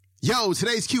Yo,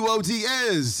 today's QOD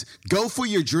is go for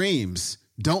your dreams.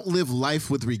 Don't live life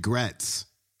with regrets.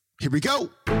 Here we go.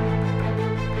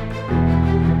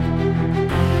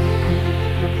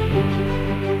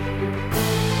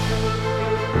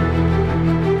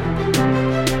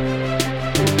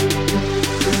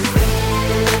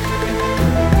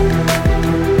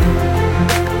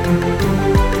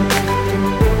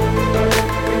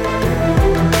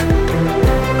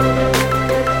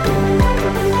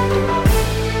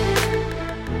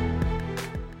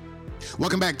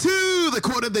 Welcome back to the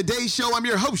Quote of the Day Show. I'm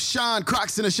your host, Sean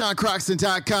Croxton of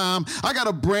SeanCroxton.com. I got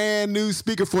a brand new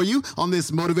speaker for you on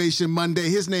this Motivation Monday.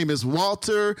 His name is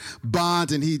Walter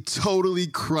Bond, and he totally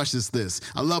crushes this.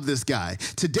 I love this guy.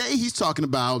 Today, he's talking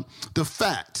about the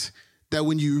fact that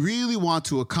when you really want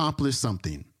to accomplish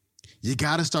something, you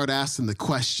got to start asking the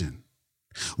question,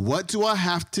 what do I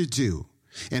have to do,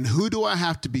 and who do I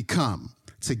have to become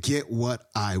to get what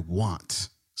I want?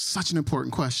 Such an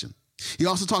important question. He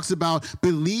also talks about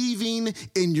believing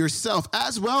in yourself,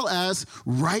 as well as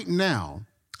right now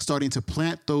starting to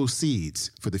plant those seeds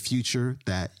for the future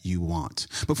that you want.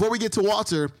 Before we get to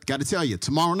Walter, got to tell you,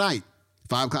 tomorrow night,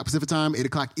 5 o'clock Pacific time, 8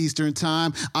 o'clock Eastern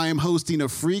time, I am hosting a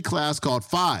free class called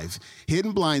 5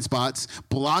 Hidden Blind Spots,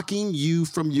 Blocking You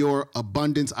from Your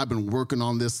Abundance. I've been working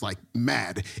on this like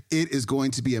mad. It is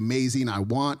going to be amazing. I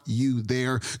want you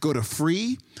there. Go to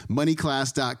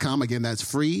freemoneyclass.com. Again, that's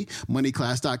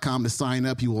freemoneyclass.com to sign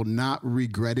up. You will not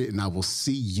regret it, and I will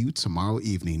see you tomorrow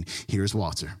evening. Here's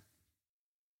Walter.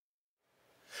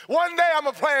 One day I'm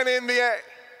going to play in the NBA.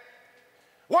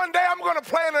 One day I'm going to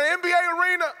play in an NBA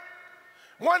arena.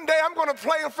 One day I'm going to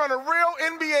play in front of real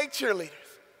NBA cheerleaders.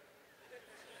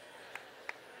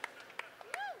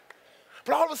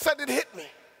 But all of a sudden it hit me.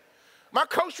 My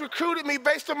coach recruited me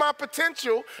based on my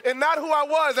potential and not who I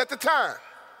was at the time.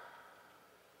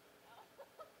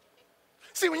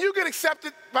 See, when you get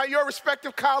accepted by your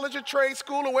respective college or trade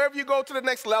school or wherever you go to the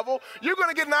next level, you're going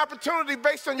to get an opportunity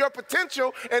based on your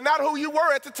potential and not who you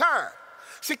were at the time.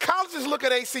 See, colleges look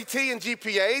at ACT and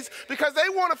GPAs because they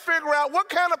want to figure out what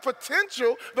kind of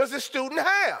potential does this student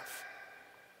have.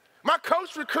 My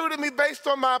coach recruited me based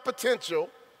on my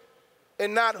potential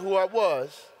and not who I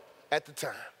was at the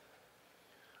time.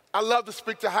 I love to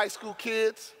speak to high school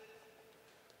kids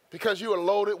because you are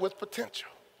loaded with potential.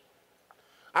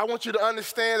 I want you to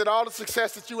understand that all the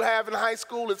success that you have in high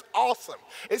school is awesome.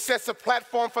 It sets a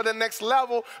platform for the next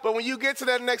level, but when you get to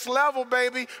that next level,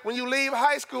 baby, when you leave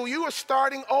high school, you are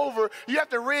starting over. You have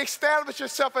to reestablish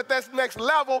yourself at that next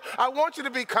level. I want you to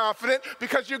be confident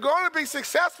because you're going to be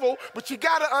successful, but you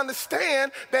got to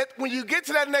understand that when you get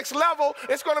to that next level,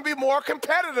 it's going to be more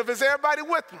competitive. Is everybody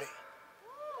with me?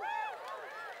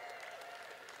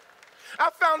 I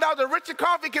found out that Richard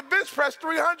Coffey can bench press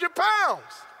 300 pounds.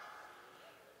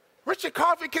 Richard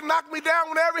Coffey can knock me down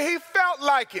whenever he felt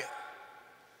like it.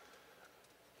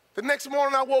 The next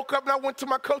morning I woke up and I went to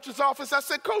my coach's office. I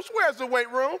said, Coach, where's the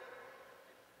weight room?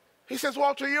 He says,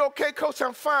 Walter, you okay? Coach,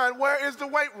 I'm fine. Where is the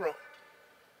weight room?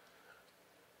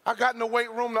 I got in the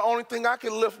weight room. The only thing I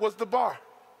could lift was the bar.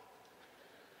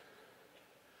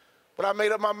 But I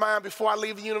made up my mind before I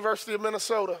leave the University of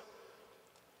Minnesota,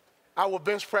 I will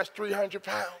bench press 300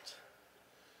 pounds.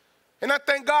 And I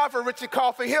thank God for Richard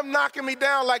Coffey. Him knocking me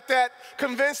down like that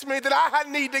convinced me that I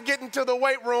need to get into the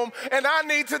weight room and I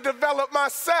need to develop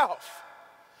myself.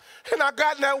 And I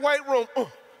got in that weight room.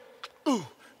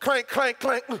 Clank, clank,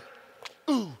 clank.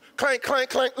 Clank,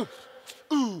 clank, clank.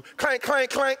 Clank,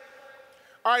 clank, clank.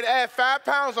 All right, add 5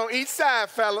 pounds on each side,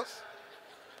 fellas.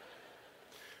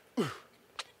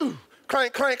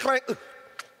 Clank, clank, clank.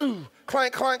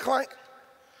 Clank, clank, clank.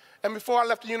 And before I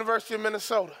left the University of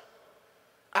Minnesota,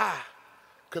 I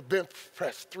could bench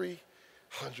press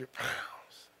 300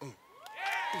 pounds.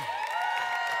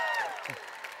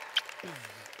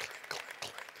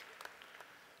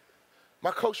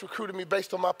 My coach recruited me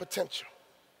based on my potential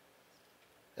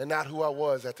and not who I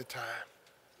was at the time.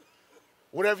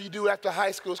 Whatever you do after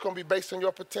high school, it's going to be based on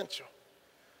your potential.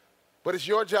 But it's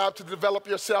your job to develop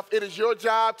yourself. It is your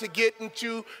job to get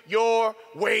into your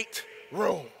weight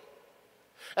room.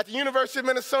 At the University of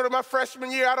Minnesota, my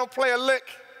freshman year, I don't play a lick.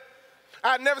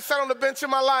 I had never sat on the bench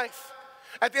in my life.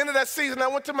 At the end of that season, I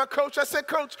went to my coach. I said,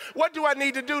 Coach, what do I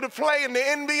need to do to play in the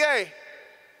NBA?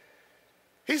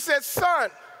 He said,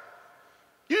 son,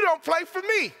 you don't play for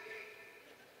me.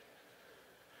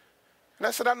 And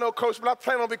I said, I know, Coach, but I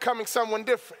plan on becoming someone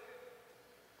different.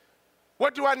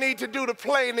 What do I need to do to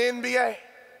play in the NBA?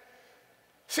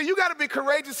 See, you got to be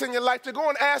courageous in your life to go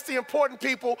and ask the important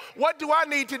people, what do I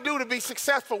need to do to be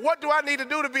successful? What do I need to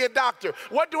do to be a doctor?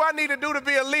 What do I need to do to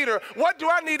be a leader? What do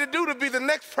I need to do to be the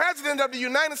next president of the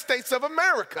United States of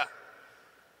America?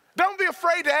 Don't be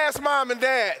afraid to ask mom and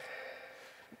dad.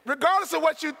 Regardless of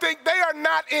what you think, they are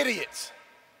not idiots.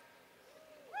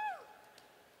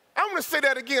 I'm going to say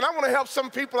that again. I want to help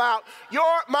some people out.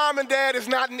 Your mom and dad is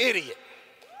not an idiot.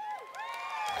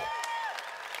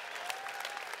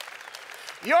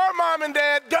 Your mom and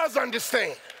dad does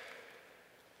understand.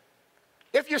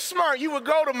 If you're smart, you would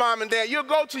go to mom and dad. You'll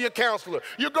go to your counselor.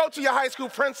 You'll go to your high school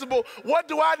principal. What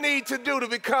do I need to do to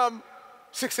become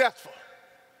successful?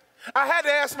 I had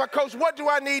to ask my coach, what do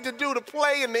I need to do to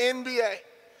play in the NBA?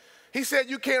 He said,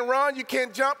 you can't run, you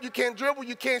can't jump, you can't dribble,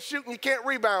 you can't shoot, and you can't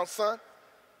rebound, son.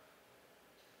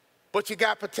 But you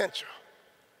got potential.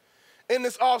 In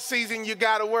this off season, you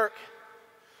got to work.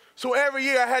 So every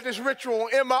year I had this ritual.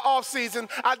 In my off season,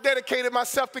 I dedicated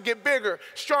myself to get bigger,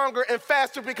 stronger, and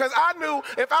faster because I knew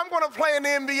if I'm going to play in the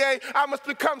NBA, I must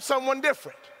become someone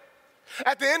different.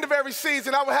 At the end of every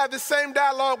season, I would have the same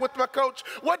dialogue with my coach.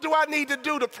 What do I need to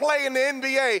do to play in the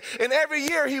NBA? And every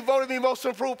year he voted me most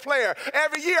improved player.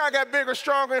 Every year I got bigger,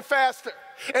 stronger, and faster.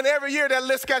 And every year that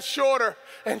list got shorter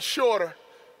and shorter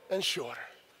and shorter.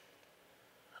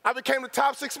 I became the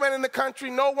top 6 man in the country.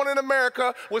 No one in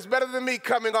America was better than me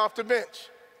coming off the bench.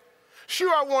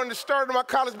 Sure, I wanted to start on my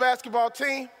college basketball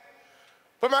team,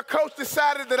 but my coach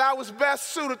decided that I was best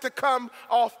suited to come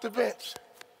off the bench.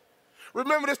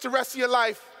 Remember this the rest of your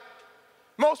life.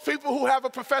 Most people who have a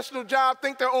professional job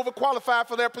think they're overqualified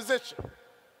for their position.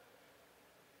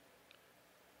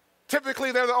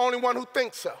 Typically, they're the only one who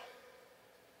thinks so.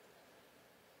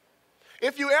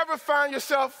 If you ever find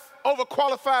yourself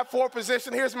overqualified for a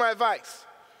position, here's my advice.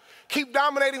 Keep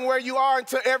dominating where you are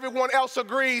until everyone else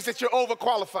agrees that you're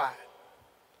overqualified.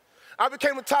 I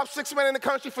became the top 6 man in the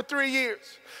country for 3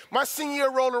 years. My senior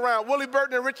year rolled around. Willie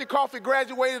Burton and Richie Coffey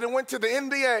graduated and went to the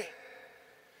NBA.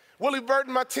 Willie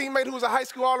Burton, my teammate who was a high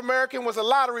school All-American, was a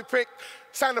lottery pick,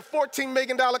 signed a $14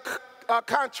 million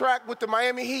contract with the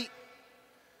Miami Heat.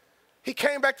 He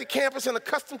came back to campus in a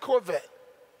custom Corvette.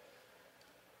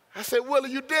 I said,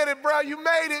 Willie, you did it, bro. You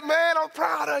made it, man. I'm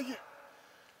proud of you.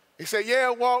 He said, yeah,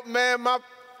 Walt, man, my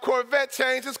Corvette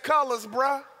changed its colors,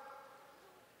 bro.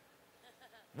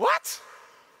 What?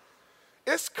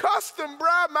 It's custom,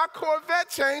 bro. My Corvette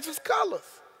changed its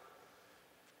colors.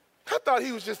 I thought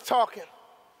he was just talking.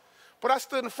 But I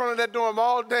stood in front of that dorm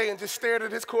all day and just stared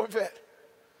at his Corvette.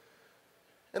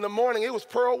 In the morning, it was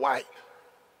pearl white.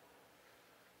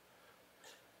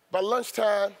 By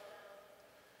lunchtime,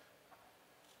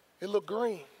 it looked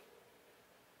green.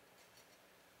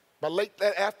 By late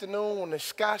that afternoon, when the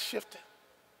sky shifted,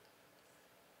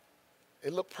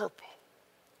 it looked purple.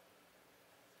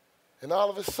 And all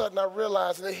of a sudden, I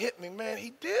realized, and it hit me, man,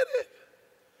 he did it.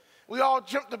 We all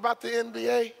jumped about the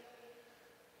NBA,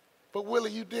 but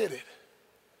Willie, you did it.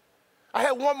 I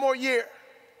had one more year.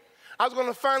 I was going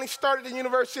to finally start at the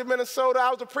University of Minnesota.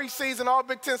 I was a preseason All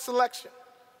Big Ten selection.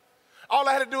 All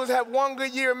I had to do was have one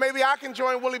good year. Maybe I can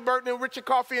join Willie Burton and Richie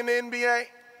Coffey in the NBA.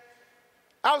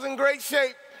 I was in great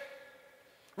shape,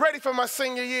 ready for my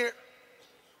senior year.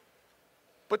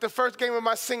 But the first game of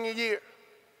my senior year,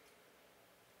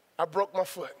 I broke my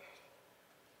foot.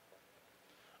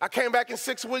 I came back in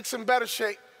 6 weeks in better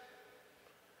shape,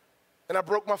 and I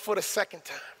broke my foot a second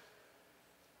time.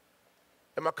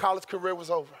 And my college career was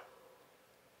over.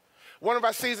 One of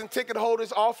our season ticket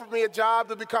holders offered me a job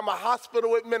to become a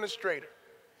hospital administrator.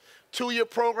 2-year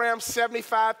program,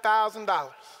 $75,000.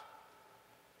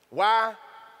 Why?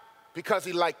 Because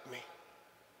he liked me.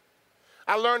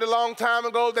 I learned a long time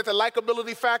ago that the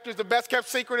likability factor is the best kept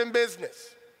secret in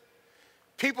business.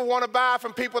 People want to buy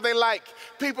from people they like.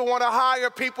 People want to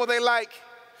hire people they like.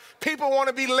 People want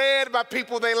to be led by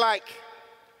people they like.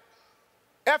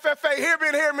 FFA,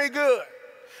 hear me good.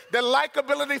 The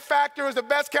likability factor is the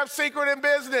best kept secret in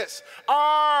business.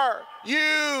 Are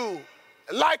you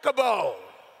likable?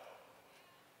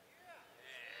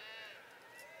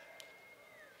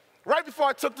 Right before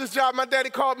I took this job, my daddy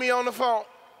called me on the phone.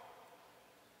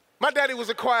 My daddy was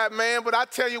a quiet man, but I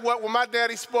tell you what, when my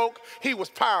daddy spoke, he was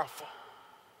powerful.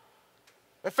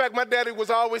 In fact, my daddy was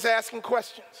always asking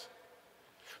questions.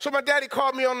 So my daddy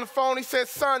called me on the phone. He said,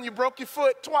 son, you broke your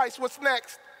foot twice. What's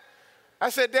next? I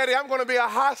said, Daddy, I'm going to be a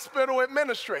hospital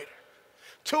administrator.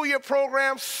 2-year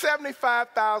program,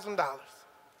 $75,000.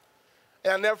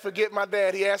 And I'll never forget my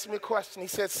dad. He asked me a question. He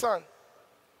said, son,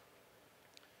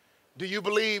 do you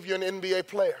believe you're an NBA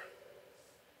player?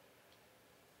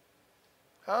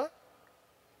 Huh?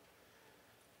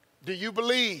 Do you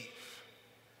believe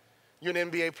you're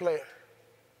an NBA player?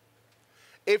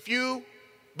 If you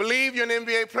believe you're an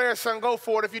NBA player, son, go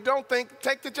for it. If you don't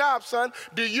take the job, son.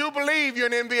 Do you believe you're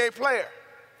an NBA player?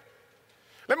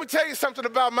 Let me tell you something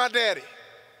about my daddy.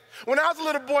 When I was a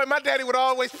little boy, my daddy would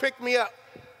always pick me up.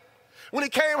 When he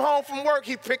came home from work,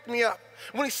 he picked me up.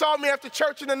 When he saw me after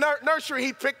church in the nursery,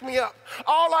 he picked me up.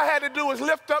 All I had to do was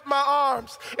lift up my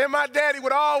arms, and my daddy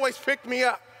would always pick me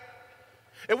up.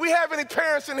 If we have any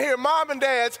parents in here, mom and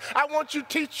dads, I want to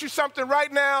teach you something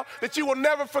right now that you will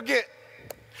never forget.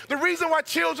 The reason why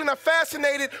children are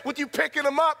fascinated with you picking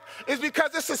them up is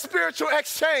because it's a spiritual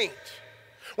exchange.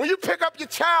 When you pick up your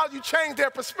child, you change their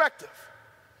perspective.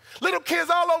 Little kids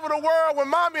all over the world, when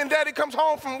mommy and daddy comes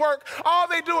home from work, all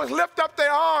they do is lift up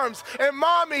their arms, and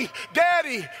mommy,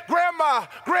 daddy, grandma,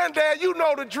 granddad, you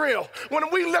know the drill. When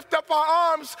we lift up our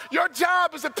arms, your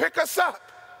job is to pick us up.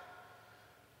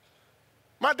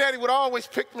 My daddy would always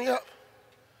pick me up.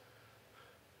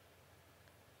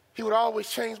 He would always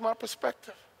change my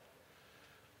perspective.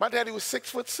 My daddy was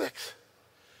 6'6".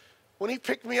 When he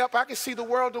picked me up, I could see the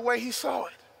world the way he saw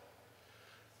it.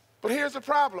 But here's the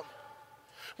problem.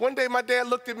 One day my dad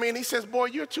looked at me and he says, boy,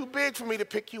 you're too big for me to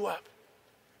pick you up.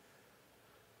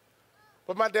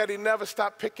 But my daddy never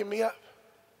stopped picking me up.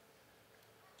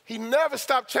 He never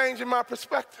stopped changing my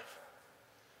perspective.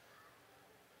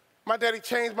 My daddy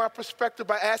changed my perspective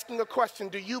by asking a question: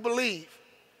 do you believe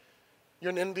you're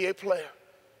an NBA player?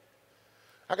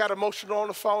 I got emotional on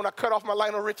the phone. I cut off my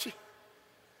Lionel Richie.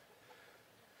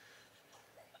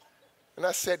 And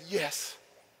I said, yes.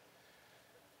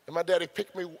 And my daddy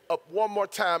picked me up one more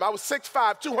time. I was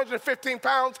 6'5", 215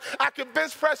 pounds. I could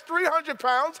bench press 300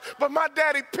 pounds, but my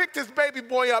daddy picked his baby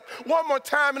boy up one more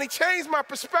time, and he changed my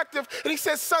perspective. And he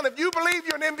said, son, if you believe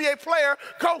you're an NBA player,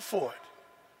 go for it.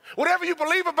 Whatever you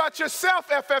believe about yourself,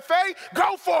 FFA,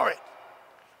 go for it.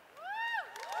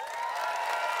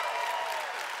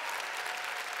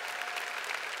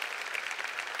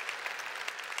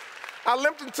 I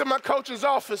limped into my coach's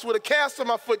office with a cast on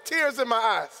my foot, tears in my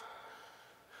eyes.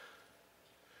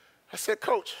 I said,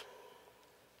 Coach,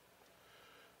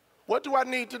 what do I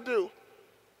need to do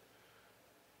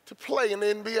to play in the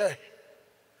NBA?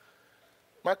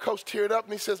 My coach teared up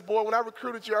and he says, boy, when I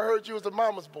recruited you, I heard you was a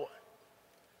mama's boy.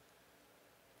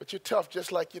 But you're tough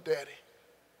just like your daddy.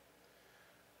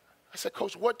 I said,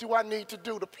 Coach, what do I need to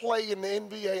do to play in the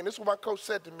NBA? And this is what my coach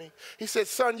said to me. He said,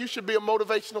 son, you should be a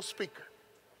motivational speaker.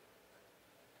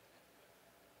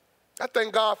 I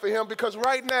thank God for him, because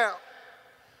right now,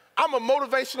 I'm a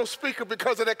motivational speaker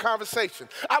because of that conversation.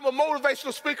 I'm a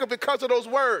motivational speaker because of those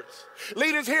words.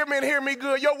 Leaders, hear me and hear me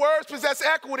good. Your words possess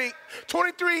equity.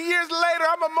 23 years later,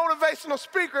 I'm a motivational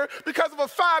speaker because of a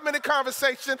 5-minute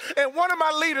conversation, and one of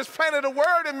my leaders planted a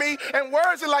word in me, and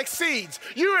words are like seeds.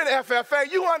 You're in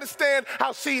FFA. You understand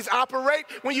how seeds operate.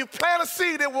 When you plant a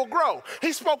seed, it will grow.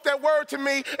 He spoke that word to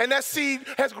me, and that seed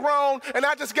has grown, and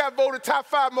I just got voted top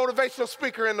 5 motivational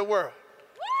speaker in the world.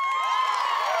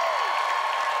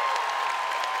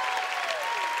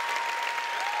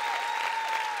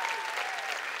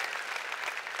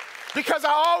 Because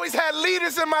I always had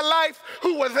leaders in my life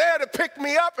who were there to pick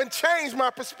me up and change my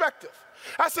perspective.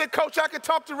 I said, Coach, I could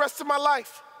talk the rest of my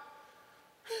life,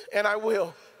 and I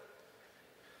will.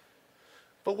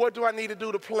 But what do I need to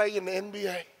do to play in the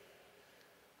NBA?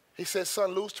 He said,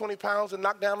 son, lose 20 pounds and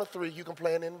knock down a 3, you can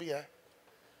play in the NBA.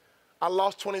 I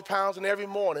lost 20 pounds, and every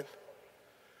morning,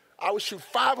 I would shoot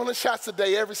 500 shots a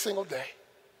day every single day.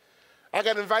 I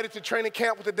got invited to training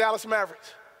camp with the Dallas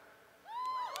Mavericks.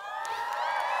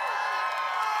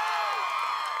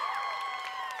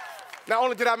 Not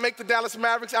only did I make the Dallas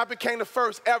Mavericks, I became the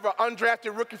first ever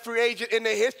undrafted rookie free agent in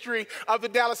the history of the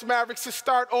Dallas Mavericks to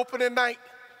start opening night.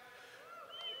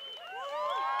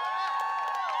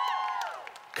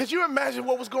 Could you imagine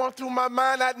what was going through my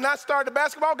mind? I had not started a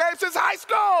basketball game since high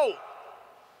school.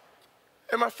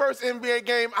 In my first NBA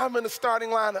game, I'm in the starting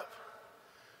lineup.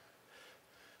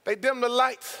 They dimmed the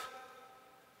lights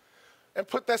and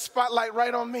put that spotlight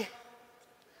right on me.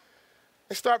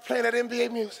 They start playing that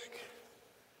NBA music.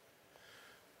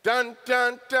 Dun,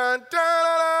 dun, dun, dun,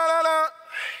 dun, dun, dun.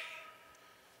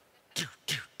 Do,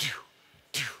 do, do,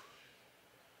 do.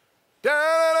 Dun,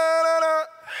 dun, dun, dun.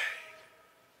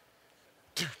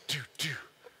 Do, do, do,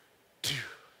 do.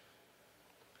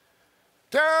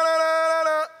 Dun, dun, dun,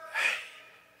 dun.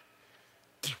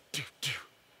 Do, do, do,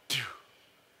 do.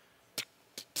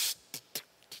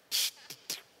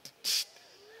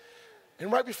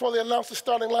 And right before they announced the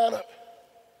starting lineup,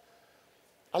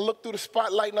 I looked through the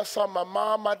spotlight and I saw my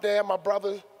mom, my dad, my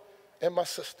brother, and my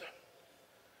sister.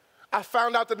 I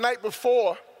found out the night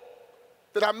before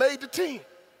that I made the team.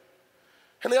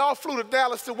 And they all flew to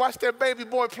Dallas to watch their baby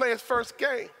boy play his first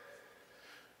game.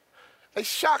 They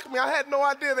shocked me. I had no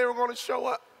idea they were going to show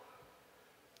up.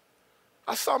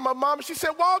 I saw my mom, and she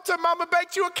said, Walter, Mama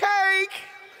baked you a cake.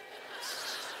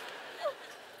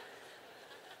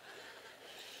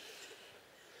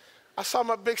 I saw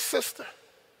my big sister.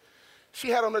 She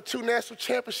had on her 2 national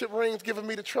championship rings giving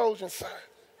me the Trojan sign.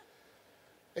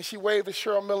 And she waved at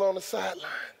Cheryl Miller on the sideline.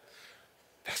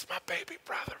 That's my baby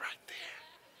brother right there.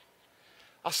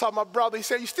 I saw my brother. He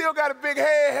said, you still got a big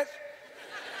head.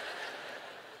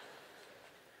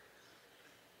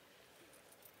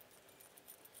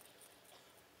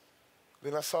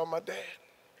 Then I saw my dad.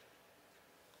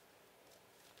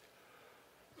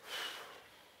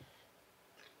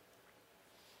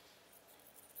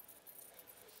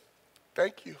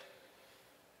 Thank you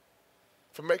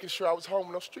for making sure I was home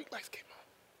when those street lights came on.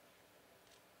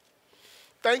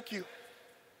 Thank you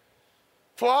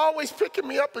for always picking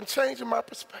me up and changing my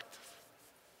perspective.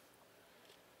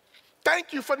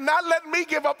 Thank you for not letting me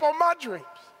give up on my dreams.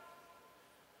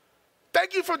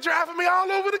 Thank you for driving me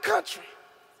all over the country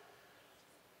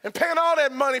and paying all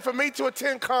that money for me to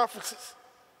attend conferences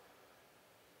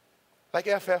like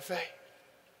FFA.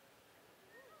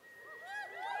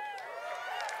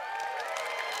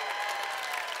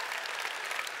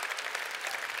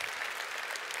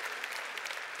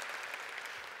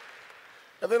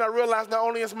 And then I realized not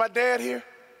only is my dad here,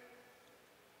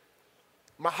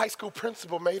 my high school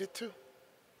principal made it too.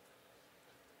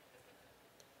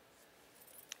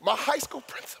 My high school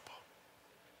principal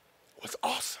was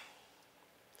awesome.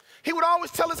 He would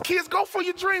always tell his kids, go for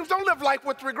your dreams. Don't live life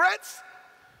with regrets.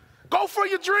 Go for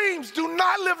your dreams. Do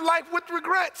not live life with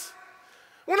regrets.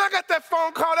 When I got that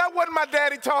phone call, that wasn't my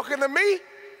daddy talking to me.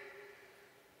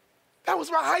 That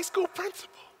was my high school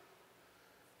principal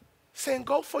saying,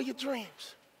 go for your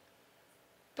dreams.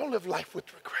 Don't live life with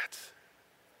regrets.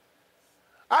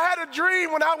 I had a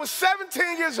dream when I was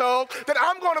 17 years old that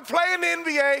I'm going to play in the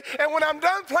NBA, and when I'm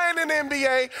done playing in the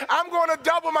NBA, I'm going to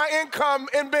double my income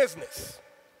in business.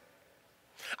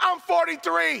 I'm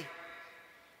 43,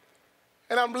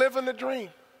 and I'm living the dream.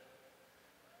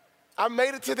 I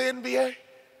made it to the NBA,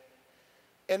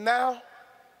 and now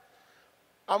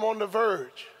I'm on the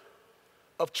verge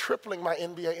of tripling my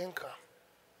NBA income.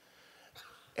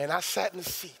 And I sat in the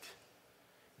seat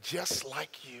just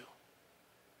like you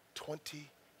 20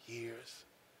 years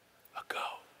ago.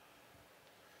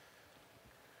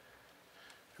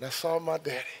 And I saw my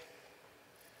daddy.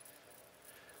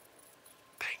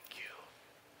 Thank you.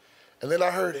 And then I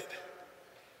heard it.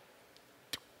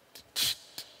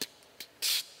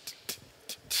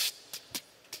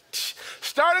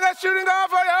 Starting that shooting guard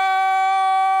for the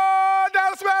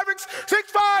Dallas Mavericks,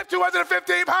 6'5",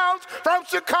 215 pounds, from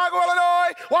Chicago,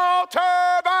 Illinois, Walter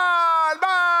Bond.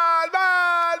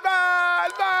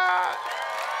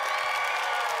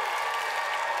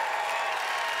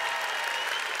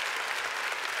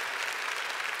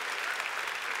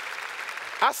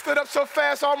 I stood up so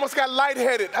fast I almost got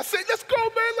lightheaded. I said, let's go,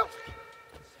 man.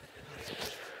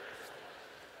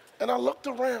 And I looked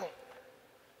around.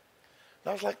 And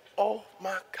I was like, oh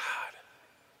my God,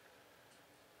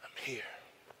 I'm here.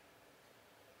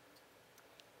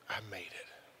 I made it.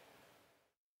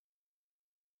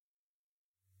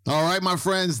 All right, my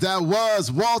friends, that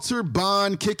was Walter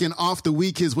Bond kicking off the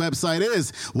week. His website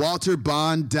is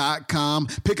walterbond.com.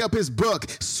 Pick up his book,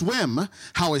 Swim,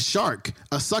 How a Shark,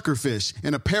 a Suckerfish,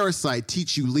 and a Parasite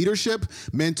Teach You Leadership,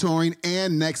 Mentoring,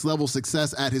 and Next Level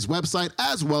Success at his website,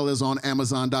 as well as on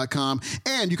Amazon.com.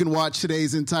 And you can watch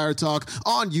today's entire talk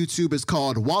on YouTube. It's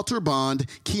called Walter Bond,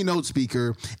 Keynote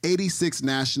Speaker, 86th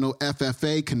National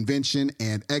FFA Convention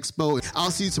and Expo.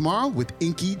 I'll see you tomorrow with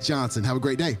Inky Johnson. Have a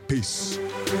great day. Peace.